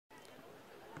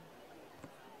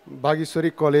Bageshwari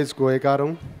college गएका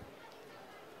रौँ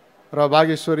र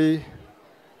बागेश्वरी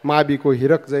माविको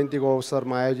हीरक जयन्तीको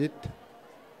अवसरमा आयोजित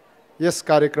यस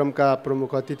कार्यक्रमका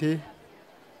प्रमुख अतिथि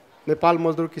नेपाल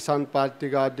मजदुर किसान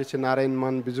पार्टीका अध्यक्ष नारायण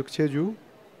मान बिजुक्छेज्यू,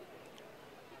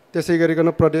 त्यसै गरिकन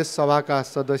प्रदेश सभाका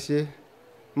सदस्य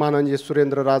माननीय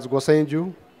सुरेन्द्र राज गोसाईज्यू,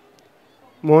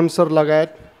 मोहन सर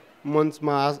लगायत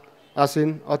मञ्चमा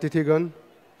आसीन अतिथिगण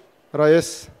र यस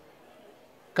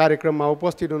कार्यक्रममा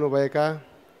उपस्थित हुनुभएका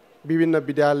विभिन्न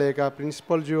विद्यालयका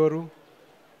प्रिन्सिपलज्यूहरू,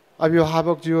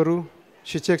 अभिभावकज्यूहरू,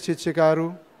 शिक्षक शिक्षिकाहरू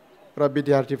र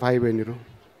विद्यार्थी भाइ बहिनीहरू,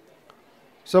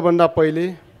 सबभन्दा पहिले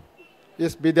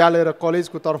यस विद्यालय र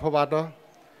कलेजको तर्फबाट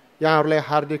यहाँहरूलाई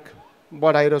हार्दिक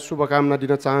बधाई र शुभकामना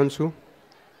दिन चाहन्छु।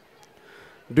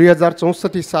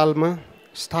 2064 सालमा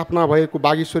स्थापना भएको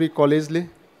बागेश्वरी कलेजले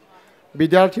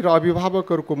विद्यार्थी र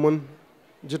अभिभावकहरूको मन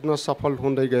जित्न सफल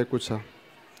हुँदै गएको छ।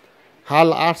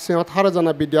 हाल 818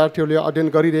 जना विद्यार्थीहरूले अध्ययन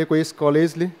गरिरहेको यस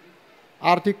कलेजले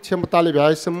आर्थिक क्षमताले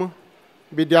भ्याएसम्म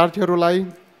विद्यार्थीहरूलाई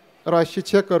र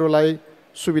शिक्षकहरूलाई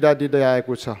सुविधा दिँदै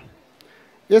आएको छ।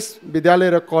 यस विद्यालय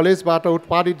र कलेजबाट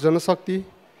उत्पादित जनशक्ति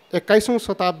 21औं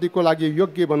शताब्दीको लागि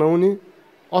योग्य बनाउने,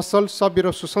 असल, सभ्य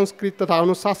र सुसंस्कृत तथा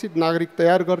अनुशासित नागरिक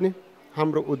तयार गर्ने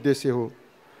हाम्रो उद्देश्य हो।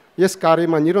 यस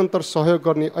कार्यमा निरन्तर सहयोग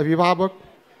गर्ने अभिभावक,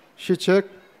 शिक्षक,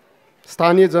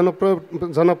 स्थानीय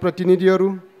जनप्रतिनिधिहरू,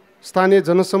 स्थानीय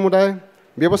जनसमुदाय,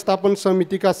 व्यवस्थापन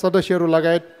समितिका सदस्यहरू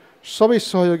लगायत सबै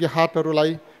सहयोगी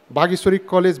हातहरूलाई बागेश्वरी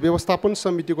कलेज व्यवस्थापन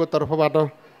समितिको तर्फबाट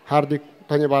हार्दिक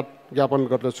धन्यवाद ज्ञापन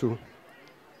गर्दछु।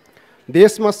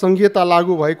 देशमा संघीयता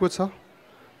लागू भएको छ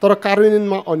तर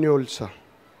कार्यान्वयनमा अन्यल छ।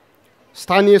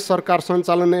 स्थानीय सरकार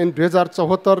सञ्चालन ऐन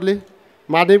 2074 ले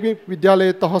माध्यमिक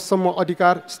विद्यालय तहसम्म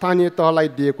अधिकार स्थानीय तहलाई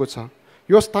दिएको छ।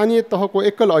 यो स्थानीय तहको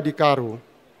एकल अधिकार हो।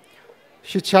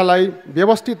 शिक्षालाई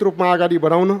व्यवस्थित रूपमा अगाडि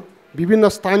बढाउन विभिन्न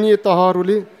स्थानीय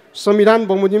तहहरूले संविधान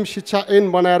बमोजिम शिक्षा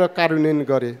ऐन बनाएर कार्यान्वयन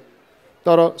गरे,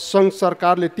 तर सङ्घ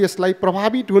सरकारले त्यसलाई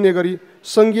प्रभावित हुने गरी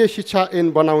सङ्घीय शिक्षा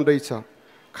ऐन बनाउँदैछ।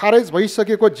 खारेज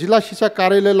भइसकेको जिल्ला शिक्षा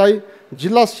कार्यालयलाई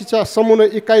जिल्ला शिक्षा समन्वय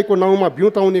इकाइको नाउँमा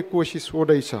बिउताउने कोसिस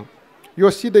हुँदैछ। यो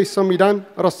सिधै संविधान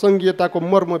र सङ्घीयताको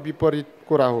मर्म विपरीत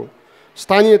कुरा हो।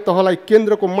 स्थानीय तहलाई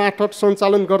केन्द्रको मार्फत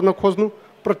सञ्चालन गर्न खोज्नु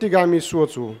प्रतिगामी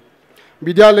सोच हो।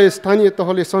 विद्यालय स्थानीय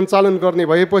तहले सञ्चालन गर्ने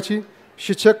भएपछि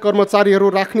शिक्षक कर्मचारीहरू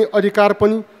राख्ने अधिकार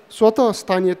पनि स्वतः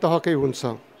स्थानीय तहकै हुन्छ।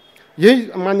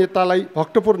 यही मान्यतालाई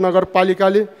भक्तपुर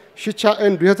नगरपालिकाले शिक्षा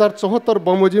ऐन 2074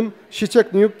 बमोजिम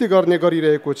शिक्षक नियुक्ति गर्ने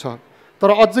गरिरहेको छ, तर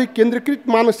अझै केन्द्रीकृत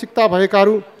मानसिकता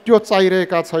भएकाहरू त्यो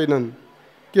चाहिरहेका छैनन्।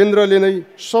 केन्द्रले नै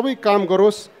सबै काम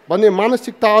गरोस् भन्ने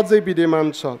मानसिकता अझै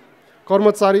विद्यमान छ।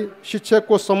 कर्मचारी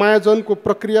शिक्षकको समायोजनको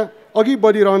प्रक्रिया अघि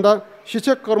बढिरहँदा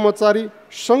शिक्षक कर्मचारी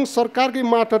सङ्घ सरकारकै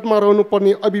मार्फतमा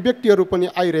रहनुपर्ने अभिव्यक्तिहरू पनि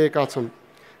आइरहेका छन्।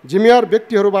 जिम्मेवार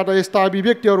व्यक्तिहरूबाट यस्ता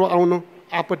अभिव्यक्तिहरू आउनु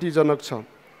आपत्तिजनक छ।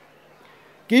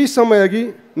 केही समयअघि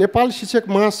नेपाल शिक्षक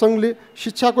महासङ्घले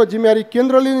शिक्षाको जिम्मेवारी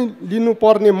केन्द्रले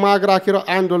लिनुपर्ने माग राखेर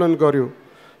आन्दोलन गर्यो।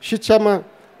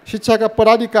 शिक्षाका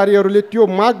पदाधिकारीहरूले त्यो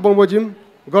माग बमोजिम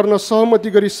गर्न सहमति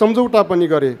गरी सम्झौता पनि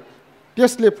गरे।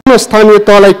 त्यसले पुनः स्थानीय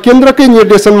तहलाई केन्द्रकै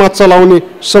निर्देशनमा चलाउने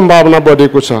सम्भावना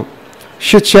बढेको छ।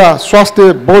 शिक्षा, स्वास्थ्य,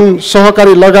 वन,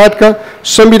 सहकारी लगायतका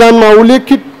संविधानमा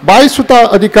उल्लेखित 22वटा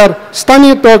अधिकार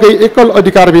स्थानीय तहकै एकल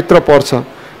अधिकारभित्र पर्छ।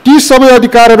 ती सबै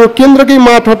अधिकारहरू केन्द्रकै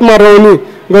मार्फतमा रहने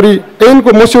गरी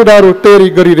ऐनको मस्यौदाहरू तयारी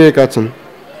गरिरहेका छन्।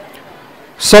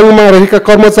 सङ्घमा रहेका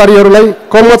कर्मचारीहरूलाई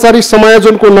कर्मचारी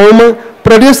समायोजनको नाउँमा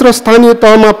प्रदेश र स्थानीय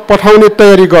तहमा पठाउने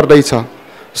तयारी गर्दैछ।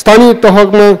 स्थानीय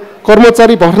तहमा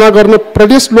कर्मचारी भर्ना गर्न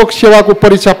प्रदेश लोक सेवाको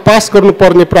परीक्षा पास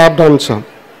गर्नुपर्ने प्रावधान छ।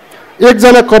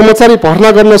 एकजना कर्मचारी भर्ना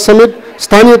गर्न समेत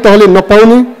स्थानीय तहले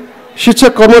नपाउने,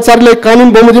 शिक्षक कर्मचारीलाई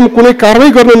कानुन बमोजिम कुनै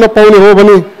कारवाही गर्न नपाउने हो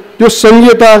भने त्यो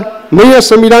संघीयता, नयाँ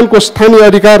संविधानको स्थानीय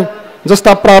अधिकार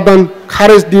जस्ता प्रावधान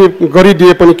खारेज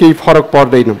गरिदिए पनि केही फरक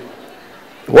पर्दैन।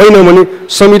 होइन भने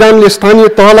संविधानले स्थानीय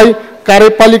तहलाई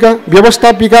कार्यपालिका,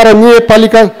 व्यवस्थापिका र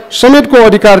न्यायपालिका समेतको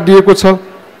अधिकार दिएको छ।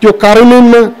 त्यो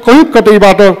कार्यान्वयनमा कहीँ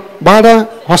कतैबाट बाधा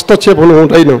हस्तक्षेप हुनु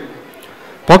हुँदैन।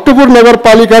 भक्तपुर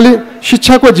नगरपालिकाले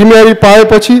शिक्षाको जिम्मेवारी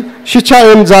पाएपछि शिक्षा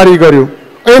ऐन जारी गर्यो।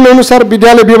 ऐन अनुसार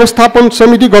विद्यालय व्यवस्थापन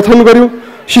समिति गठन गर्यो,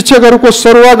 शिक्षकहरूको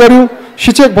सरुवा गर्यो,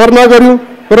 शिक्षक भर्ना गर्यो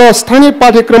र स्थानीय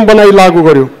पाठ्यक्रम बनाई लागू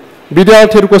गर्यो।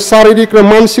 विद्यार्थीहरूको शारीरिक र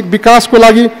मानसिक विकासको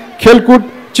लागि खेलकुद,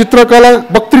 चित्रकला,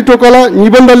 वक्तृत्व कला,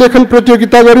 निबन्ध लेखन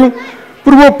प्रतियोगिता गर्यो।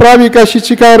 पूर्व प्राविका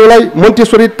शिक्षिकाहरूलाई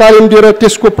मन्टेश्वरी तालिम दिएर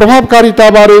त्यसको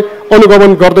प्रभावकारिताबारे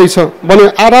अनुगमन गर्दैछ भने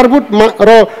आधारभूत र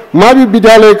मावि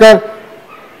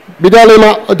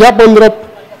विद्यालयमा अध्यापनरत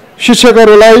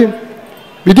शिक्षकहरूलाई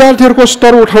विद्यार्थीहरूको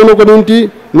स्तर उठाउनको निम्ति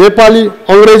नेपाली,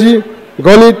 अङ्ग्रेजी,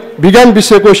 गणित, विज्ञान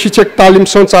विषयको शिक्षक तालिम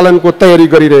सञ्चालनको तयारी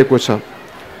गरिरहेको छ।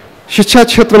 शिक्षा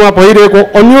क्षेत्रमा भइरहेको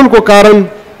अन्योलको कारण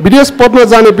विदेश पढ्न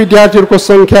जाने विद्यार्थीहरूको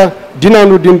सङ्ख्या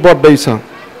दिनानुदिन बढ्दैछ।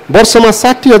 वर्षमा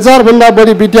 60,000 भन्दा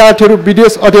बढी विद्यार्थीहरू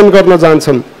विदेश अध्ययन गर्न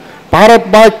जान्छन्। भारत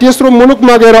बाहेक तेस्रो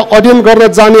मुलुकमा गएर अध्ययन गर्न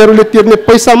जानेहरूले तिर्ने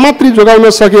पैसा मात्रै जोगाउन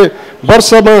सके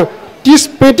वर्षमा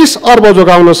 30-35 अर्ब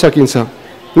जोगाउन सकिन्छ।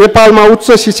 नेपालमा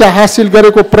उच्च शिक्षा हासिल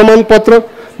गरेको प्रमाणपत्र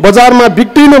बजारमा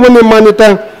बिक्दैन भन्ने मान्यता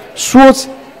सोच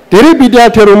धेरै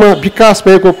विद्यार्थीहरूमा विकास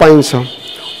भएको पाइन्छ।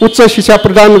 उच्च शिक्षा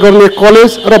प्रदान गर्ने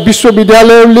कलेज र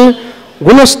विश्वविद्यालयहरूले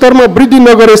गुणस्तरमा वृद्धि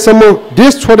नगरेसम्म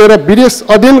देश छोडेर विदेश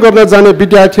अध्ययन गर्न जाने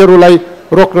विद्यार्थीहरूलाई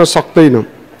रोक्न सक्दैन।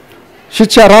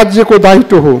 शिक्षा राज्यको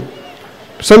दायित्व हो।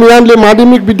 संविधानले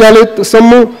माध्यमिक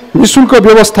विद्यालयसम्म निःशुल्क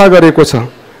व्यवस्था गरेको छ।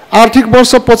 आर्थिक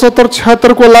वर्ष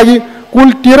 75-76 को लागि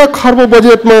कुल 13 खर्ब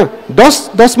बजेटमा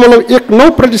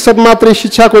 10.19% मात्रै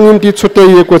शिक्षाको निम्ति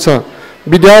छुट्याइएको छ।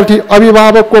 विद्यार्थी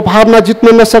अभिभावकको भावना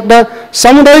जित्न नसक्दा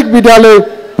सामुदायिक विद्यालय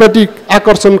प्रति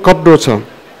आकर्षण घट्दो छ।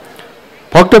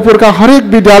 भक्तपुरका हरेक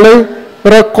विद्यालय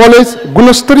र कलेज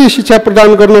गुणस्तरीय शिक्षा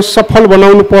प्रदान गर्न सफल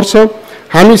बनाउनु पर्छ।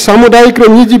 हामी सामुदायिक र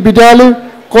निजी विद्यालय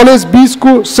कलेज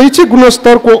बीचको शैक्षिक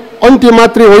गुणस्तरको अन्त्य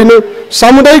मात्रै होइन,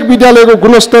 सामुदायिक विद्यालयको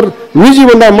गुणस्तर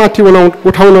निजीभन्दा माथि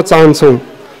उठाउन चाहन्छौँ।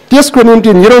 त्यसको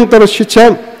निम्ति निरन्तर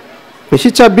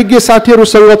शिक्षा विज्ञ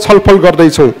साथीहरूसँग छलफल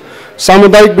गर्दैछौँ।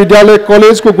 सामुदायिक विद्यालय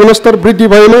कलेजको गुणस्तर वृद्धि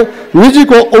भएमा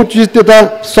निजीको औचित्यता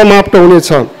समाप्त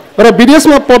हुनेछ र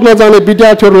विदेशमा पढ्न जाने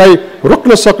विद्यार्थीहरूलाई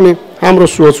रोक्न सक्ने हाम्रो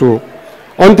सोच हो।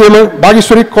 अन्त्यमा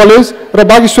बागेश्वरी कलेज र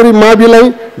बागेश्वरी माविलाई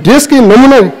देशकै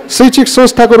नमुना शैक्षिक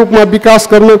संस्थाको रूपमा विकास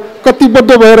गर्न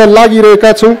कटिबद्ध भएर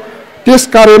लागिरहेका छौँ। त्यस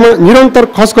कार्यमा निरन्तर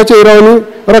खचखचाइरहने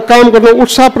र काम गर्न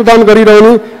उत्साह प्रदान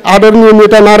गरिरहने आदरणीय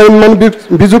नेता नारायण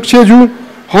बिजुक्षज्यू,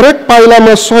 हरेक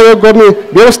पाइलामा सहयोग गर्ने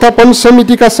व्यवस्थापन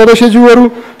समितिका सदस्यज्यूहरू,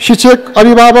 शिक्षक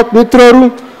अभिभावक मित्रहरू,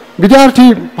 विद्यार्थी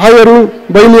भाइहरू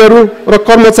बहिनीहरू र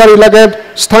कर्मचारी लगायत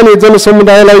स्थानीय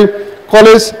जनसमुदायलाई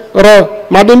कलेज र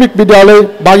माध्यमिक विद्यालय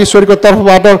बागेश्वरीको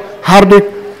तर्फबाट हार्दिक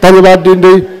धन्यवाद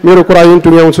दिँदै मेरो कुरा यहीँ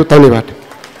टुङ्ग्याउँछु। धन्यवाद।